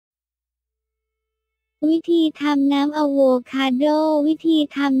วิธีทำน้ำอะโวคาโดวิธี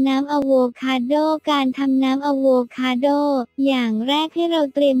ทำน้ำอะโวคาโดการทำน้ำอะโวคาโดอย่างแรกให้เรา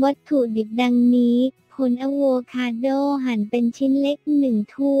เตรียมวัตถุดิบดังนี้ผลอะโวคาโดหั่นเป็นชิ้นเล็ก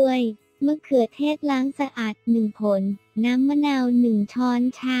1ถ้วยมะเขือเทศล้างสะอาด1ผลน้ำมะนาว1ช้อน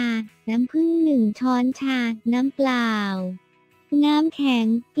ชาน้ำผึ้ง1ช้อนชาน้ำเปล่าน้ำแข็ง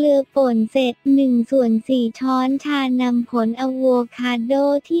เกลือป่นเศษ1/4 ช้อนชานำผลอะโวคาโด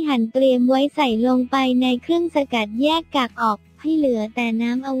ที่หั่นเตรียมไว้ใส่ลงไปในเครื่องสกัดแยกกากออกให้เหลือแต่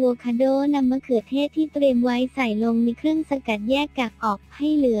น้ำอะโวคาโดนำมะเขือเทศที่เตรียมไว้ใส่ลงในเครื่องสกัดแยกกากออกให้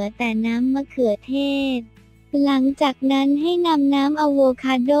เหลือแต่น้ำมะเขือเทศหลังจากนั้นให้นำน้ำอะโวค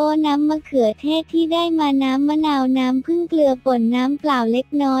าโดน้ำมะเขือเทศที่ได้มาน้ำมะนาวน้ำผึ้งเกลือป่นน้ำเปล่าเล็ก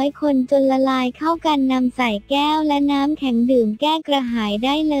น้อยคนจนละลายเข้ากันนำใส่แก้วและน้ำแข็งดื่มแก้กระหายไ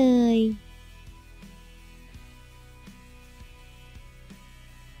ด้เลย